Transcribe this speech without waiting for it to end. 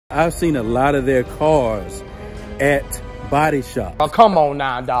I've seen a lot of their cars at body shops. Oh, come on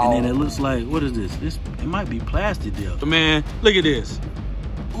now, dog. And then it looks like, what is this? It might be plastic there. But man, look at this.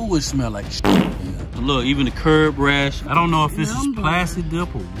 Ooh, it smells like shit. Yeah. Look, even the curb rash. I don't know if this is plastic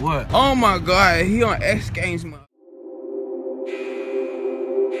dip or what. Oh my God, he on X Games, man.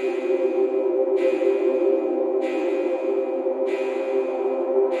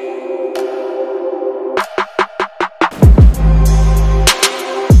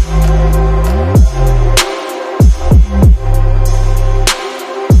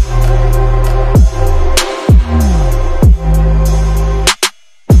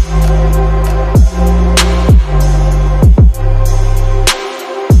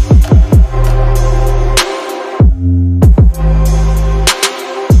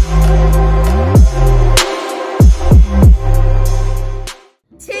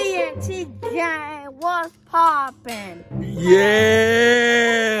 What's poppin'? Yeah!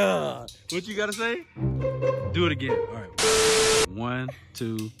 What you gotta say? Do it again. All right. 1,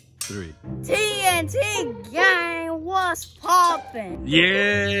 2, 3. TNT gang, what's poppin'?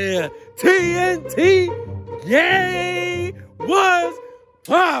 Yeah! TNT gang, what's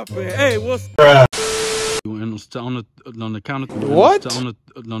poppin'? Hey, what's on the count of what?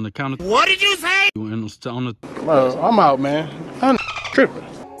 On the count of what did you say? Well, I'm out, man. I'm tripping.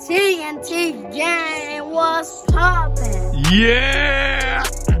 TNT gang, what's poppin'? Yeah!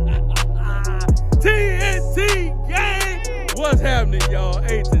 TNT gang! What's happening, y'all?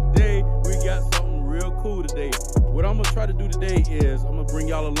 Hey, today we got something real cool today. What I'm gonna try to do today is I'm gonna bring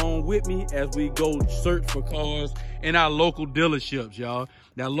y'all along with me as we go search for cars in our local dealerships, y'all.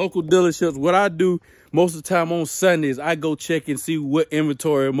 Now, local dealerships, what I do most of the time on Sundays, I go check and see what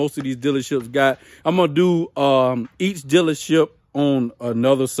inventory most of these dealerships got. I'm gonna do each dealership on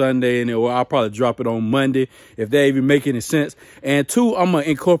another Sunday, and I'll probably drop it on Monday if they even make any sense. And two, I'm gonna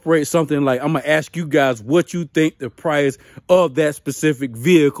incorporate something like I'm gonna ask you guys what you think the price of that specific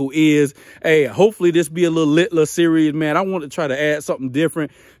vehicle is. Hey, hopefully this be a little series, man. I want to try to add something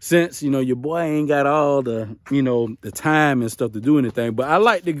different since, you know, your boy ain't got all the, you know, the time and stuff to do anything. But I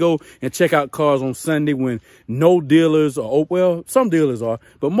like to go and check out cars on Sunday when no dealers are open. Well, some dealers are,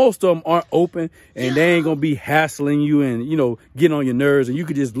 but most of them aren't open, and they ain't gonna be hassling you and, you know, getting on your nerves, and you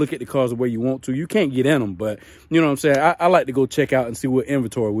could just look at the cars the way you want to. You can't get in them, but you know what I'm saying? I like to go check out and see what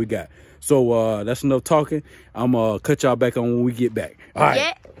inventory we got. So that's enough talking. I'm gonna cut y'all back on when we get back. All right.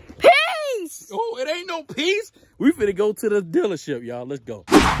 Yeah. Peace! Oh, it ain't no peace. We finna go to the dealership, y'all. Let's go.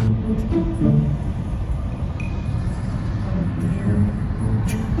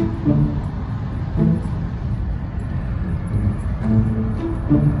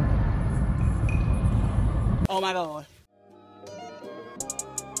 Oh my God.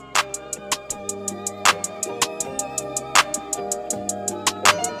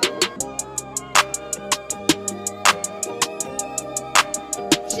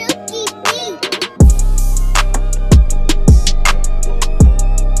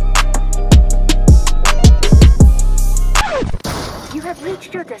 You have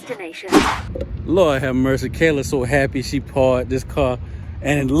reached your destination. Lord have mercy. Kayla's so happy she parked this car,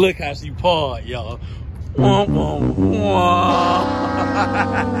 and look how she parked, y'all.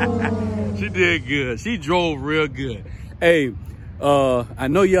 She did good. She drove real good. Hey, I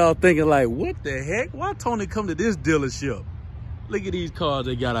know y'all thinking like, what the heck? Why Tony come to this dealership? Look at these cars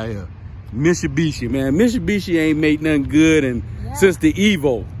they got out here. Mitsubishi, man. Mitsubishi ain't made nothing good, and since the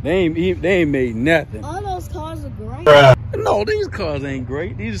Evo, they ain't made nothing. All those cars are great. No, these cars ain't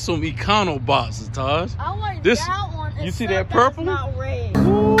great. These are some Econo boxes, Taj. I like this, that one. You see that purple? Not red.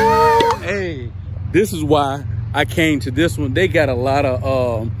 Hey, this is why I came to this one. They got a lot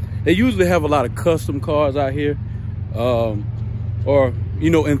of, they usually have a lot of custom cars out here, or, you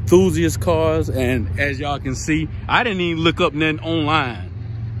know, enthusiast cars. And as y'all can see, I didn't even look up nothing online.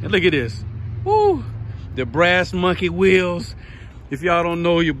 And look at this. Woo, the brass monkey wheels. If y'all don't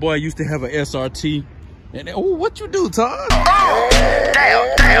know, your boy used to have an SRT. And oh, what you do, Todd?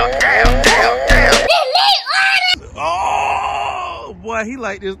 Oh, boy, he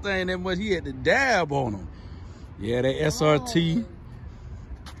liked this thing that much. He had to dab on him. Yeah, that SRT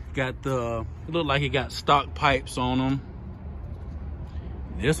got the, it looked like it got stock pipes on them.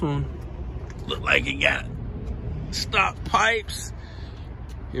 This one looked like it got stock pipes.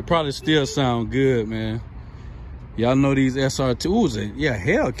 It probably still sound good, man. Y'all know these SRT. Ooh, yeah,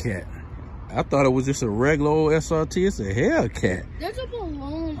 Hellcat. I thought it was just a regular old SRT. It's a Hellcat. There's a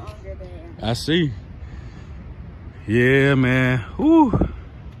balloon under there. I see. Yeah, man. Ooh,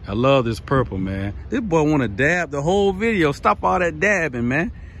 I love this purple, man. This boy want to dab the whole video. Stop all that dabbing,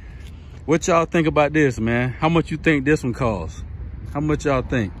 man. What y'all think about this, man? How much you think this one costs? How much y'all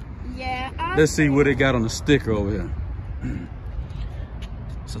think? Yeah. Let's see what it got on the sticker over here.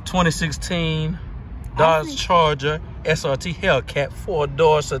 It's a 2016 Dodge Charger SRT Hellcat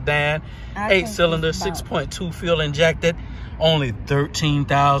 4-door sedan, 8-cylinder, 6.2 fuel injected, only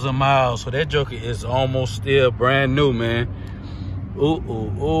 13,000 miles. So that joker is almost still brand new, man.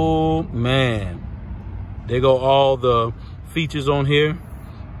 Ooh, man. There go all the features on here.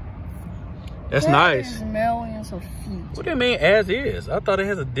 That's nice. Millions of feet. What do you mean as is? I thought it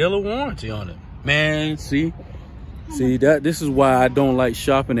has a dealer warranty on it. Man, see that this is why I don't like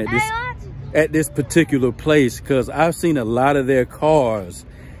shopping at this particular place, because I've seen a lot of their cars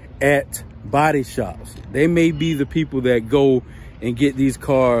at body shops. They may be the people that go and get these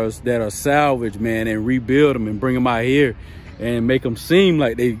cars that are salvaged, man, and rebuild them and bring them out here and make them seem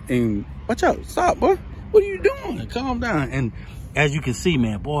like they, and watch out, stop, boy. What are you doing? Calm down. And as you can see,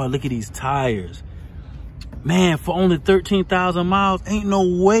 man, boy, look at these tires. Man, for only 13,000 miles, ain't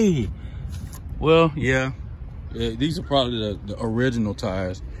no way. Well, yeah, these are probably the original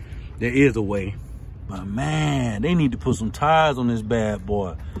tires. There is a way. But man, they need to put some tires on this bad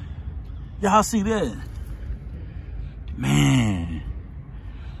boy. Y'all see that? Man.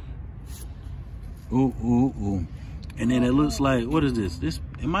 Ooh. And then it looks like, what is this?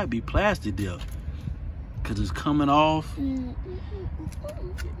 It might be plastic there, because it's coming off.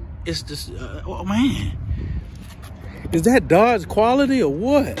 It's just, oh man. Is that Dodge quality or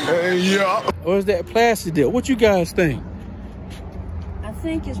what? Yeah. Or is that plastic deal? What you guys think? I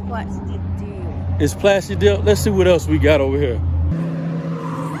think it's plastic deal. It's plastic deal. Let's see what else we got over here.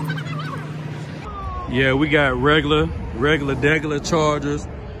 Yeah, we got regular Chargers.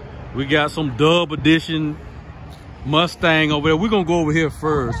 We got some dub edition Mustang over there. We're gonna go over here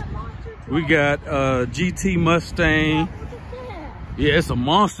first. We got GT Mustang. Yeah, it's a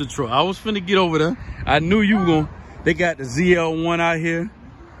monster truck. I was finna get over there. I knew you were gonna. They got the ZL1 out here.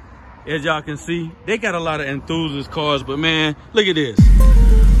 As y'all can see, they got a lot of enthusiast cars, but man, look at this.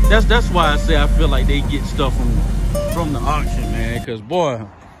 That's why I say I feel like they get stuff from the auction, man. Cause boy,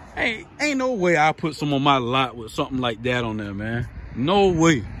 ain't no way I put some on my lot with something like that on there, man. No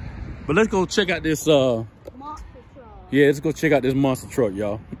way. But let's go check out this monster truck. Yeah, let's go check out this monster truck,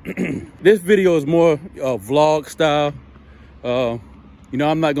 y'all. This video is more vlog style. You know,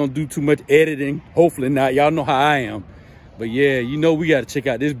 I'm not gonna do too much editing. Hopefully not. Y'all know how I am. But yeah, you know we gotta check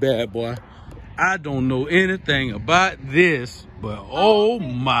out this bad boy. I don't know anything about this, but oh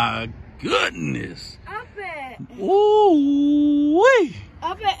my goodness. I bet. Ooh-wee.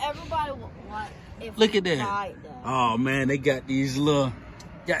 I bet everybody would want if look at that. Oh man, they got these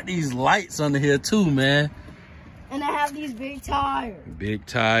lights under here too, man. And they have these big tires. Big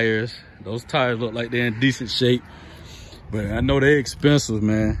tires. Those tires look like they're in decent shape. But I know they're expensive,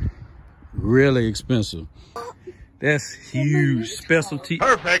 man. Really expensive. That's huge. Specialty.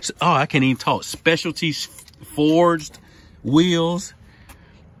 Perfect. Oh, I can't even talk. Specialty forged wheels.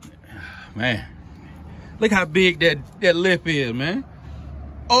 Man, look how big that lip is, man.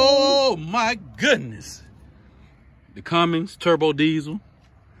 Oh my goodness. The Cummins turbo diesel.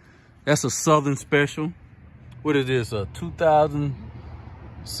 That's a Southern special. What is this? A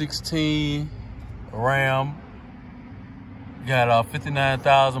 2016 Ram. Got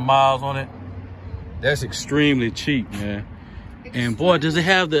 59,000 miles on it. That's extremely cheap, man. And boy, does it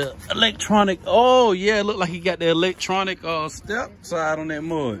have the electronic? Oh yeah, it look like he got the electronic step side on that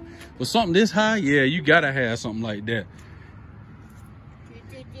mud. But something this high, yeah, you gotta have something like that.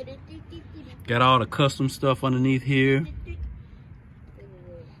 Got all the custom stuff underneath here.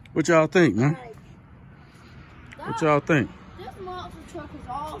 What y'all think, man? What y'all think? This monster truck is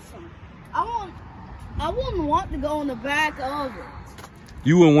awesome. I wouldn't want to go in the back of it.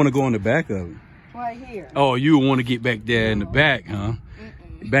 You wouldn't want to go in the back of it? Right here. Oh, you would want to get back there in the back, huh?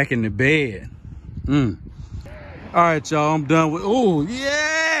 Back in the bed. All right, y'all, I'm done with, oh,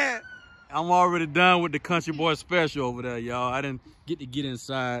 yeah! I'm already done with the Country Boy Special over there, y'all. I didn't get to get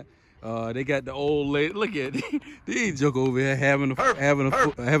inside. They got the old lady. Look at it. These joke over here having a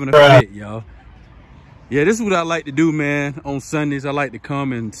fit, y'all. Yeah, this is what I like to do, man. On Sundays, I like to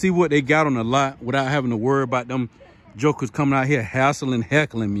come and see what they got on the lot without having to worry about them jokers coming out here hassling,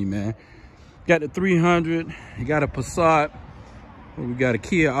 heckling me, man. Got the 300. You got a Passat. We got a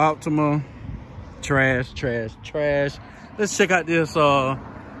Kia Optima. Trash. Let's check out this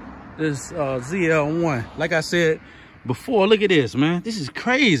ZL1. Like I said before, look at this, man. This is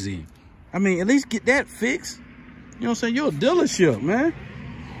crazy. I mean, at least get that fixed. You know what I'm saying? You're a dealership, man.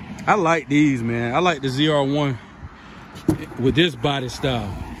 I like these, man. I like the ZR1 with this body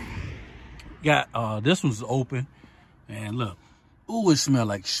style. Got this one's open, and look, ooh, it smell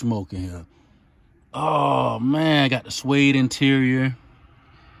like smoke in here. Oh man, got the suede interior.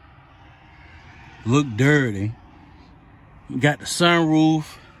 Look dirty. Got the sunroof.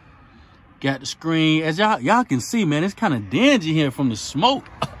 Got the screen. As y'all can see, man, it's kind of dingy here from the smoke.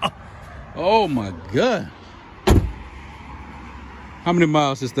 Oh my God. How many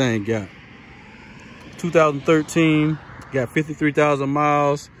miles this thing got? 2013. Got 53,000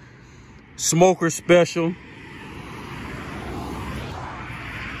 miles. Smoker special.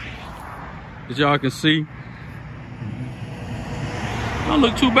 As y'all can see, don't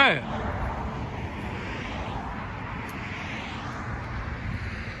look too bad.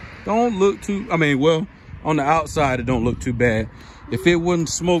 Don't look too, I mean, well, on the outside, it don't look too bad. If it wasn't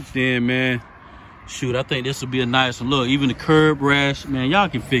smoked in, man, shoot, I think this would be a nice look. Even the curb rash, man, y'all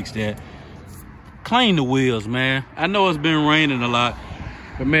can fix that. Clean the wheels, man. I know it's been raining a lot,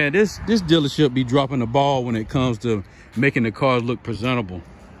 but man, this dealership be dropping the ball when it comes to making the cars look presentable.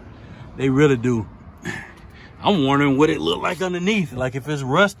 They really do. I'm wondering what it look like underneath, like if it's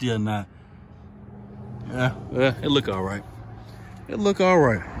rusty or not. Yeah, it look all right. It look all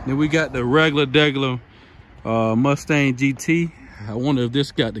right. Then we got the regular Mustang GT. I wonder if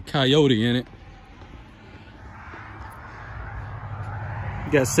this got the Coyote in it.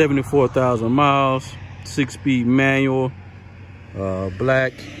 Got 74,000 miles, 6-speed manual,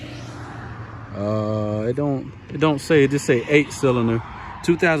 black. It don't say, it just say 8-cylinder.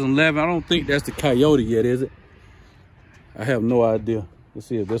 2011. I don't think that's the Coyote yet, is it? I have no idea. Let's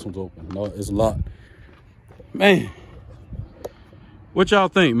see if this one's open. No, it's locked. Man, what y'all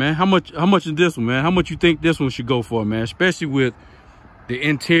think, man? How much is this one, man? How much you think this one should go for, man? Especially with the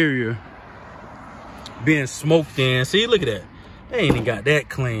interior being smoked in. See, look at that. They ain't even got that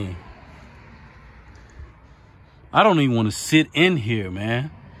clean. I don't even want to sit in here,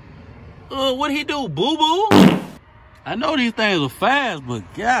 man. What'd he do, boo-boo? I know these things are fast, but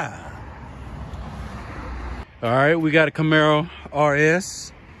God. All right, we got a Camaro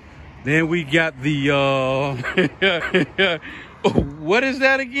RS. Then we got the, what is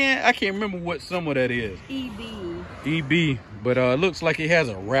that again? I can't remember what some of that is. EB, but it looks like it has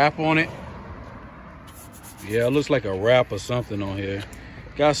a wrap on it. Yeah, it looks like a wrap or something on here.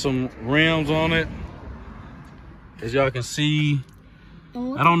 Got some rims on it. As y'all can see,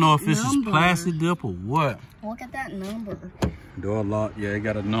 I don't know if this is plastic dip or what. Look at that number. Door lock, yeah, it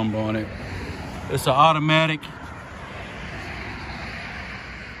got a number on it. It's an automatic.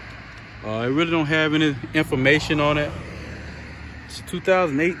 It really don't have any information on it. It's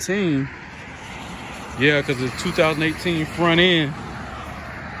 2018. Yeah, because it's 2018 front end.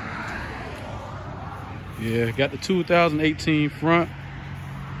 Yeah, got the 2018 front.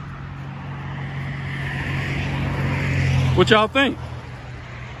 What y'all think?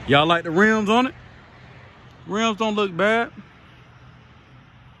 Y'all like the rims on it? Rims don't look bad.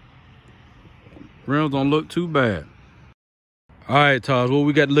 Rims don't look too bad. All right, Taj, what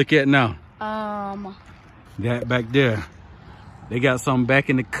we got to look at now? That back there. They got something back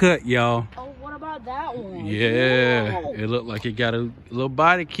in the cut, y'all. Oh, what about that one? Yeah, whoa. It looked like it got a little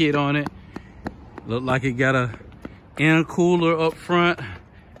body kit on it. Looked like it got a intercooler up front.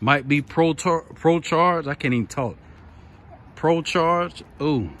 Might be Pro Charge. I can't even talk. Pro Charge.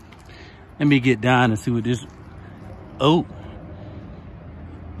 Oh, let me get down and see what this. Oh,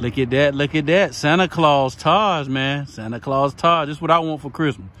 look at that. Look at that. Santa Claus Taj, man. Santa Claus Taj. This is what I want for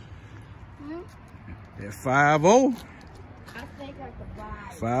Christmas. That 5-0. I think I could buy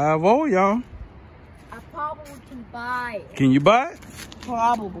it. 5-0, y'all. I probably can buy it. Can you buy it?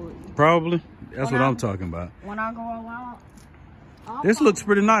 Probably. Probably. That's what I'm talking about. When I go around. This looks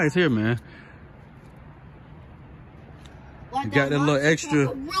pretty nice here, man. Like You got that little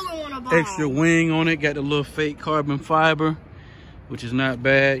extra wing on it. Got the little fake carbon fiber, which is not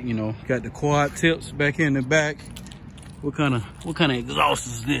bad. You know, got the quad tips back in the back. What kind of exhaust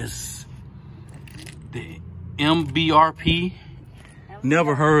is this? The MBRP.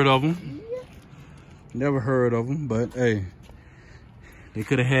 Never heard of them. Never heard of them, but hey, they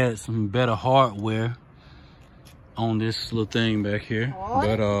could have had some better hardware on this little thing back here.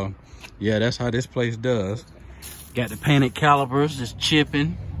 But yeah, that's how this place does. Got the painted calipers just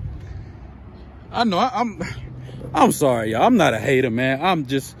chipping. I know I'm sorry, y'all. I'm not a hater, man. I'm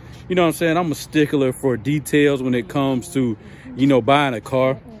just, you know what I'm saying? I'm a stickler for details when it comes to, you know, buying a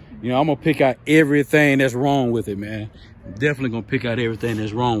car. You know, I'm gonna pick out everything that's wrong with it, man. Definitely gonna pick out everything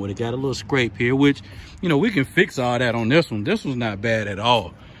that's wrong with it. Got a little scrape here, which, you know, we can fix all that on this one. This one's not bad at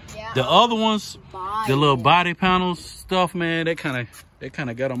all. Yeah, the other ones, the little body panels stuff, man, that kind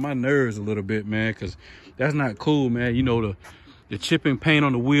of got on my nerves a little bit, man, because that's not cool, man. You know, the chipping paint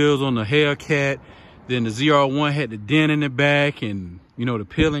on the wheels, on the Hellcat, Then the ZR1 had the dent in the back and, you know, the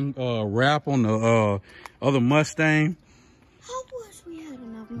peeling wrap on the other Mustang.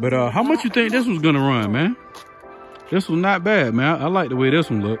 But how much you think this was gonna run, man? This was not bad, man. I like the way this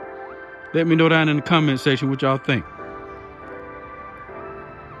one looked. Let me know down in the comment section what y'all think.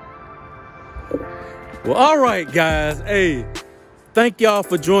 Well, all right, guys. Hey, thank y'all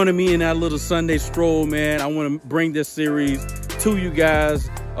for joining me in that little Sunday stroll, man. I want to bring this series to you guys.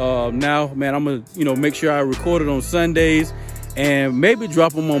 Now, man, I'm gonna, you know, make sure I record it on Sundays and maybe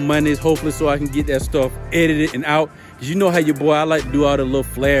drop them on Mondays, hopefully, so I can get that stuff edited and out. Cause you know how your boy, I like to do all the little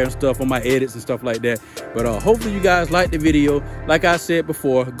flair and stuff on my edits and stuff like that. But hopefully you guys like the video. Like I said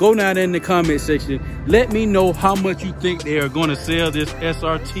before, go down in the comment section. Let me know how much you think they are going to sell this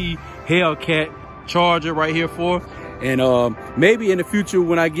SRT Hellcat Charger right here for. And maybe in the future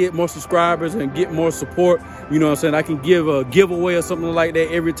when I get more subscribers and get more support, you know what I'm saying, I can give a giveaway or something like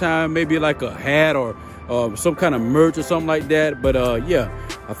that every time, maybe like a hat or some kind of merch or something like that. But yeah,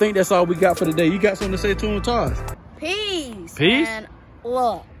 I think that's all we got for today. You got something to say to him, Taj? Peace. Peace? And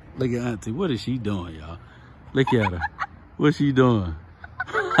look. Look at Auntie. What is she doing, y'all? Look at her. What's she doing?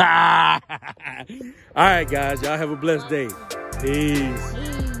 All right, guys. Y'all have a blessed day. Peace.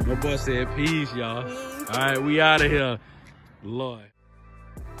 My boy said peace, y'all. All right, we out of here. Lord.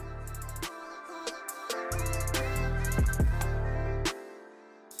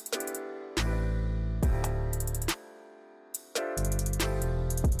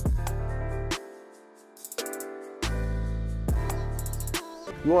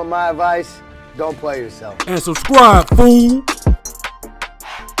 You want my advice? Don't play yourself. And subscribe, fool.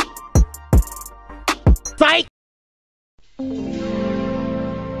 Psych.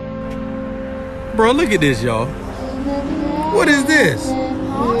 Bro, look at this, y'all. What is this?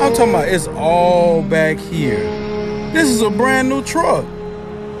 I'm talking about it's all back here. This is a brand new truck.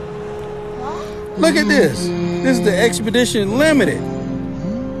 Look at this. This is the Expedition Limited.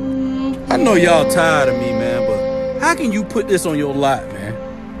 I know y'all tired of me, man, but how can you put this on your lot, man?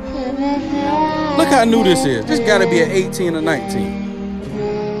 Look how new this is. This gotta be an 18 or 19.